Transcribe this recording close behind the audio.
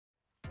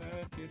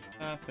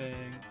Tapping.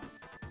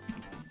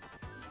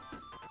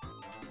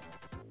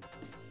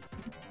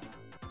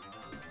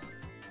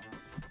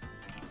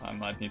 I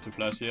might need to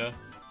flash here.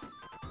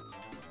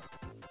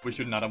 We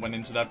should not have went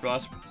into that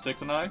brush.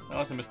 6 and I. That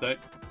was a mistake.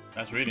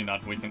 That's really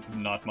not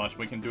much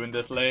we can do in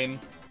this lane.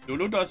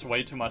 Lulu does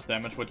way too much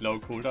damage with low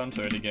cooldowns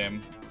early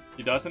game.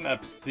 He does an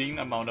obscene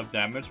amount of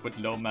damage with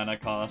low mana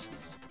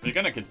costs. We're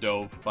gonna get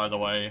dove, by the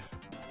way.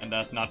 And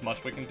there's not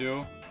much we can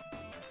do.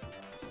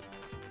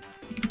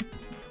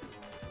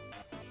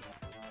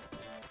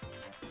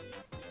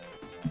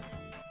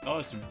 Oh,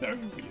 it's very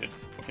weird.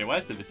 Okay, why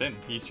is the Lee?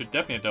 He should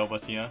definitely dove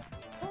us here.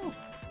 Oh.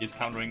 He's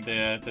countering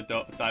the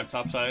dive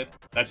topside.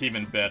 That's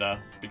even better,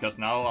 because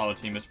now our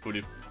team is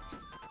pretty...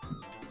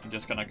 I'm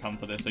just gonna come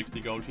for the 60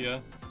 gold here.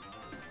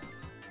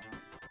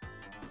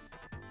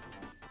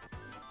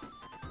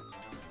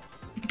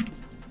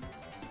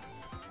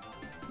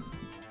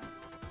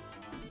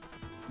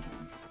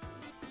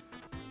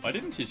 Why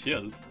didn't he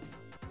shield?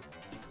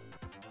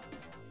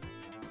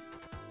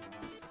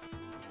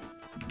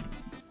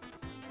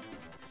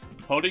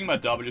 Holding my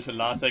W to the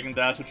last second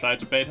there to try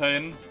to bait her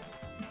in.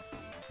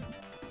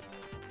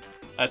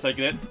 As I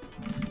get.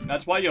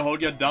 That's why you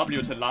hold your W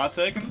to the last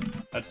second.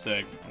 That's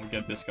sick. We'll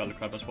get this Skull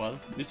Crab as well.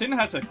 Lee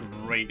has a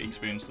great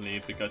experience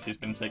lead because he's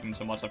been taking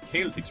so much of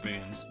Kale's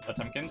experience. But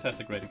Tamkins has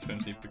a great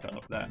experience lead because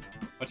of that.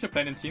 What's your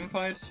plan in team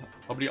fights?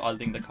 Probably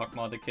ulting the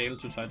Kog'Maw the Kale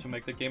to try to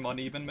make the game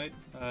uneven, mate.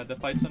 The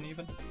fights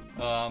uneven.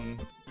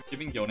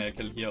 Giving Yone a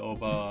kill here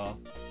over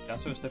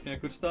Yasuo is definitely a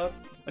good start.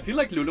 I feel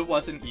like Lulu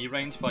was in E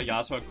range for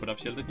Yasuo and could have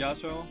shielded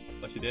Yasuo,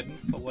 but she didn't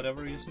for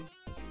whatever reason.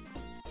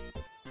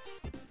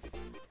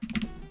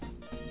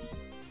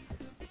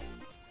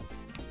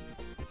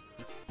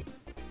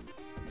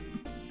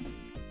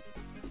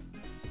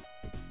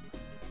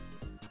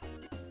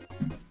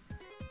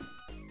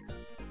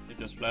 He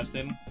just flashed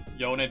in.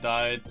 Yone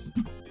died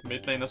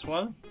mid lane as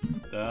well.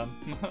 Damn.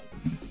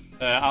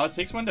 Our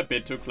 6 went a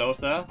bit too close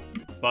there,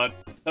 but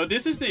so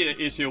this is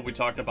the issue we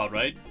talked about,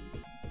 right?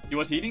 He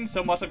was eating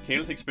so much of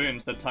Kale's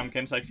experience that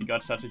Tamkins actually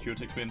got such a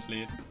huge experience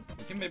lead.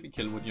 We can maybe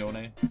kill with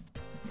Yone. We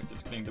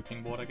just clean the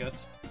ping board, I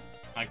guess.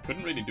 I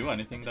couldn't really do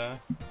anything there.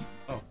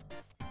 Oh.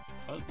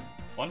 Well,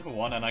 1 for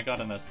 1 and I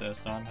got an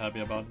assist, so I'm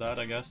happy about that,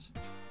 I guess.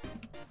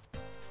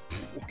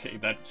 Okay,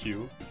 that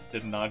Q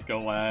did not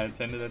go where I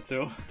intended it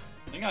to.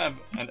 I think I have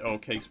an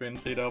okay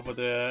experience lead over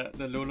the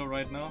Lulu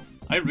right now.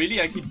 I really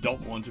actually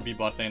don't want to be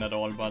bot lane at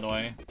all, by the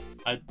way.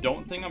 I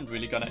don't think I'm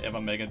really gonna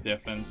ever make a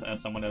difference as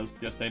someone else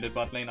just stated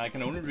bot lane. I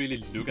can only really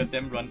look at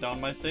them run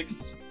down my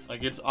 6.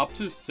 Like, it's up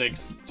to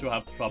 6 to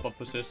have proper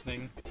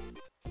positioning.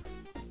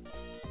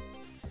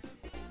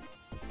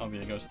 Oh,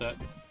 here goes that.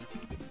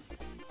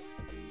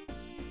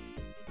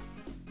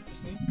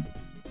 Isn't he?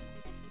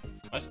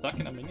 Am I stuck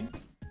in a minion?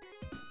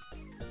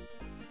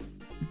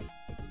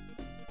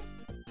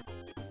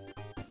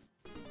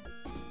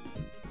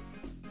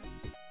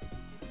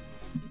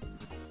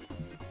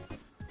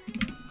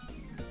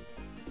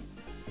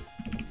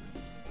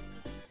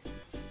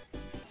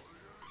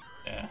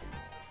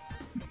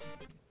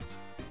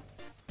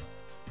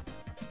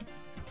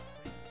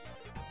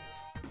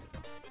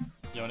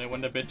 Yone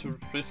went a bit too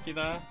risky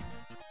there.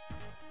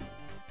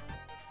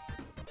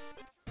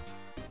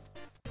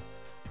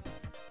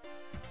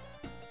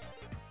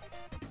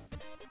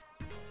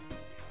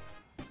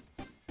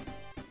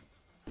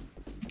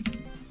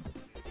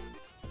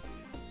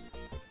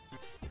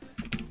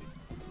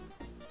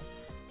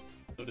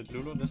 So did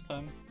Lulu this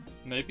time.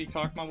 Maybe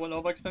Kog'Maw will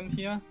overextend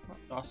here?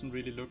 Doesn't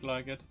really look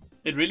like it.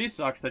 It really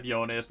sucks that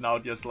Yone is now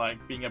just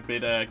like being a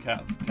bit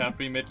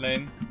carefree mid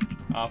lane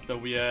after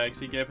we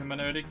actually gave him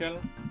an early kill.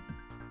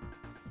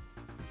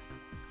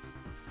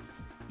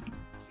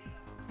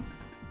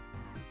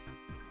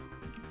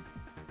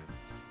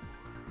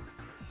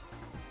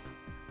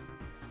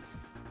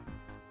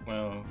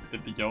 Well,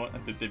 did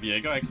the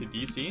Viego actually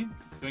DC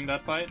during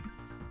that fight?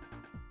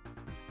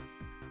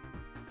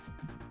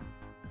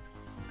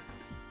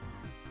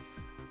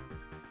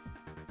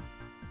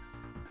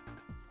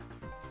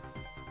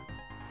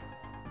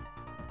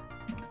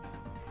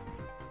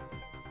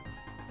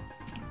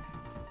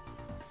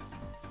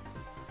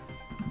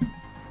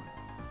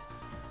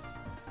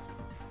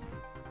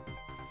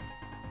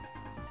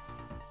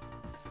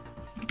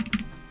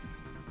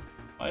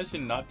 Why is he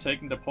not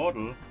taking the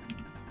portal?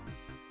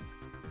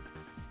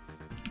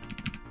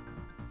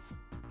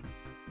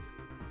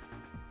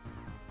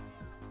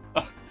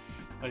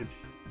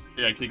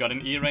 He actually got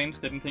an E range,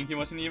 didn't think he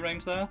was in E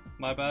range there.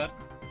 My bad.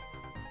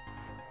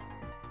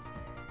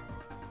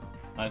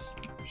 Nice.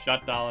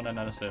 Shut down and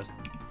an assist.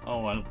 Oh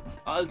well.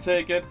 I'll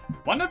take it.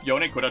 One of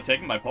Yone could have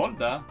taken my portal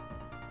there.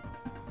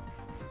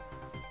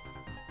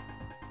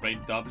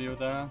 Great W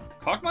there.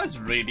 Kog'Maw is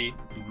really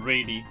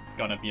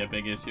gonna be a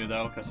big issue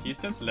though, because he's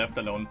just left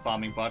alone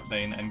farming bot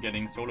lane and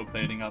getting solo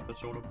plating after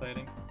solo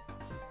plating.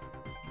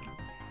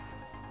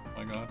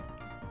 Oh my god.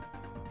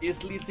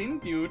 Is Lee Sin,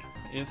 dude,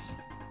 is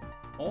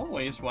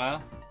always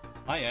where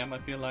I am, I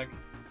feel like.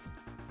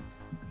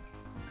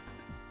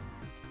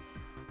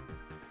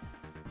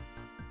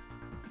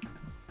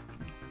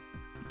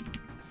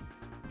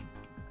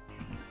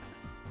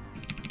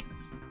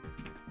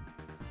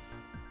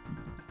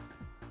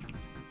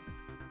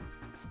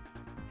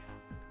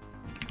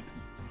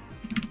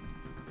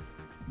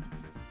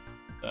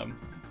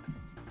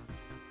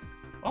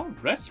 Oh,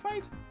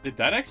 respite? Did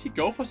that actually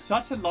go for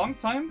such a long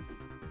time?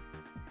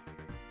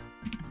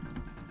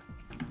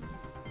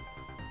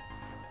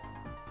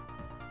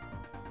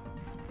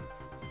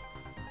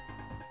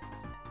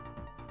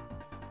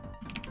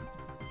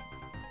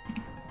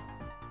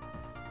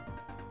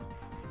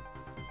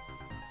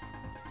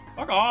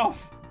 Fuck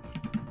off!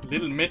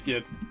 Little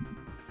midget.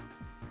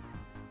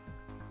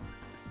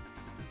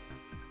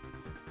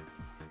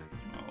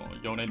 Oh,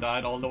 Yone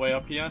died all the way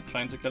up here,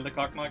 trying to kill the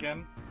Kog'Maw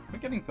again. We're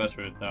getting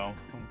frustrated though.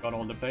 Got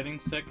all the plating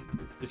sick.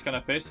 He's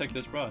gonna face tech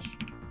this brush.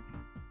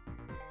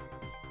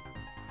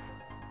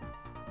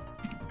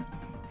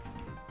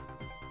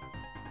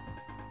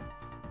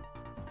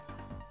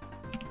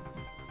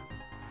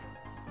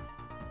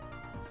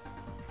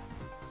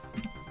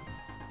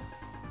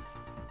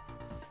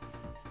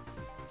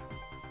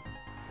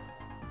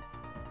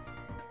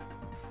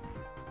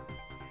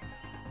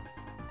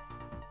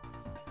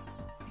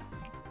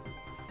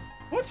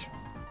 What?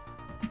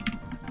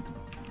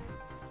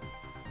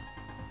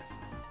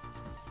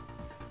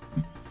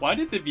 Why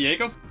did the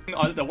Viego f***ing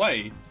ult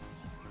away?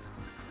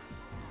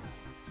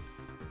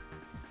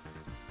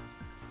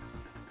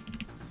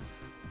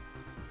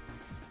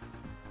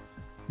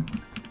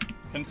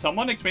 Can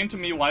someone explain to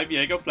me why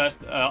Viego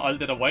flashed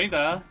ulted away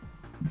there?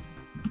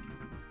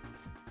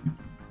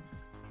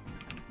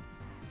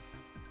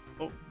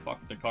 Oh,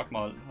 fuck the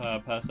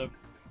Kog'Maw passive.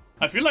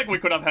 I feel like we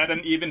could have had an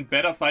even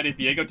better fight if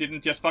Viego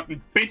didn't just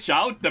fucking bitch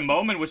out the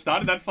moment we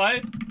started that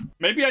fight.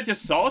 Maybe I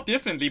just saw it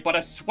differently, but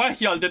I swear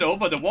he ulted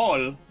over the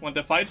wall when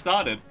the fight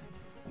started.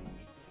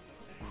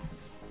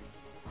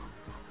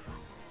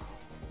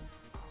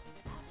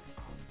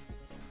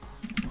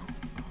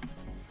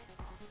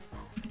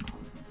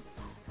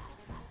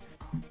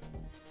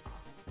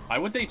 Why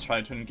would they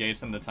try to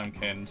engage in the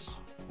Tamkens?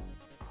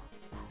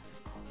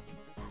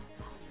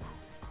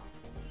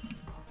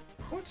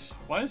 What?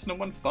 Why is no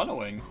one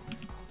following?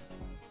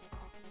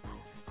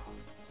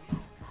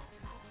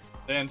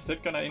 They're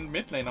instead gonna end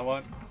mid lane or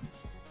what?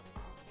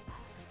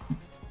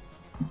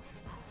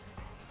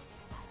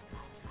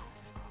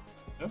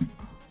 Yep.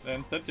 They're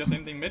instead just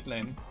ending mid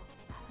lane.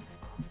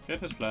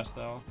 Get his flash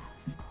though.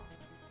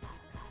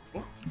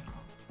 Oh.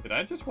 Did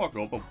I just walk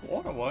over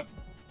ward or what?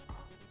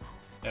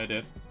 Yeah, I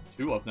did.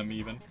 2 of them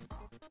even.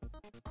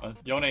 Well,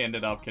 Yone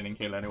ended up getting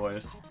killed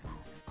anyways.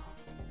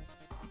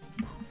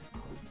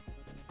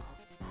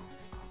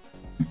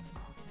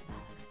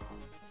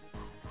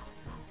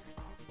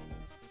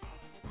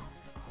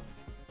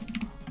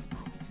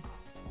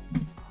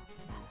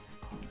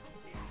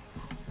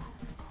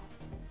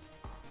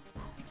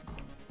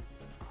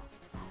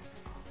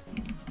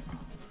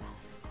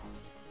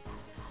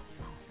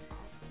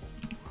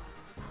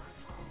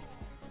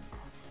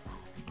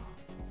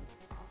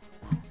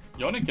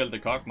 Yone killed the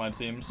Kog'Maw, it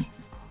seems.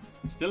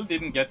 Still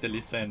didn't get the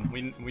Lee Sin.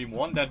 We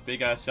won that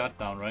big ass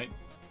shutdown, right?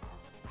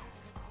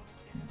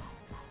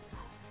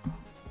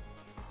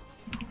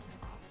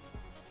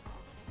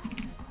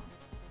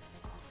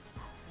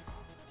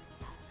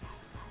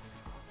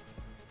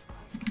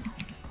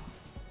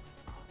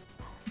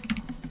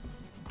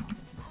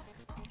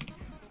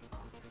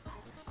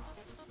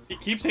 He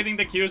keeps hitting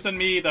the Qs on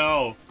me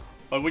though.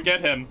 But we get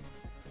him.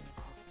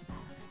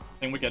 I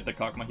think we get the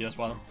Kog'Maw here as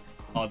well.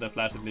 Or the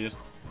flash at least.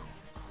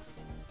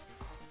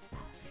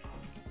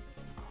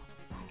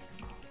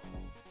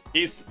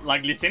 He's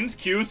like, Lee Sin's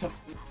Qs are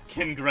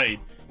fucking great.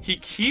 He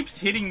keeps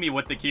hitting me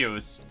with the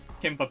Qs.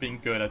 Kimpa being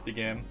good at the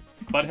game.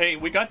 But hey,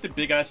 we got the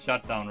big ass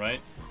shutdown, right?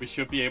 We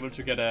should be able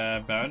to get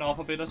a Baron off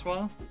of it as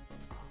well.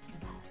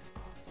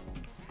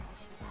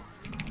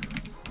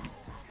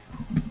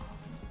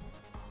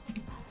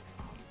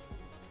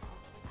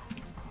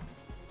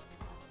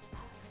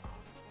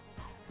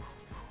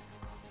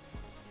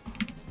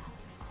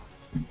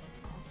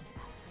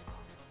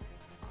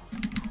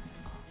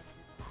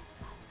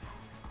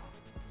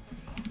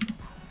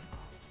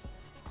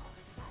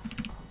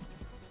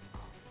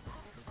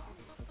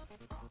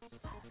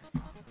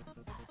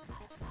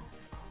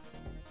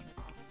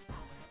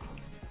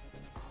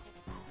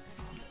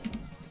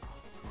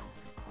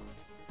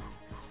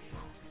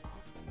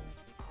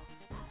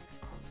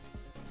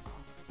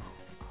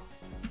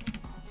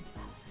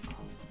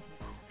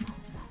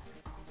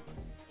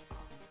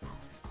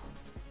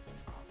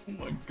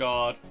 Oh my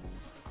god.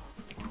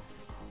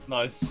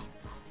 Nice.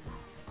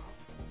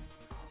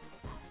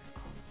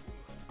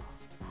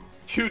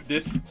 Dude,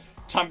 this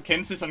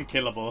Tamkens is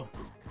unkillable.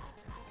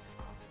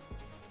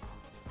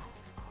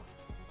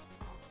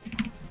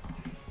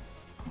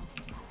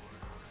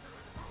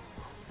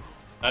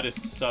 That is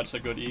such a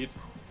good eat.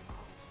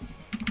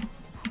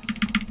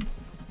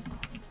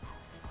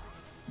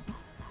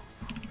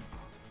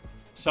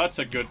 Such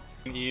a good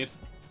eat.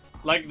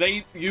 Like,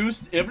 they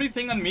used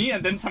everything on me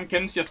and then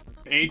Tamkens just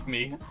ate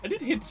me. I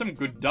did hit some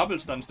good double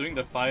stuns during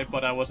the fight,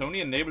 but I was only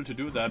enabled to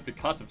do that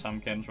because of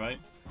Tamkens, right?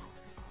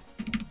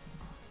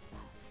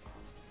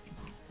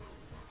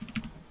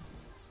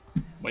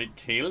 Wait,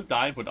 Kale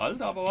died with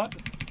ult or what?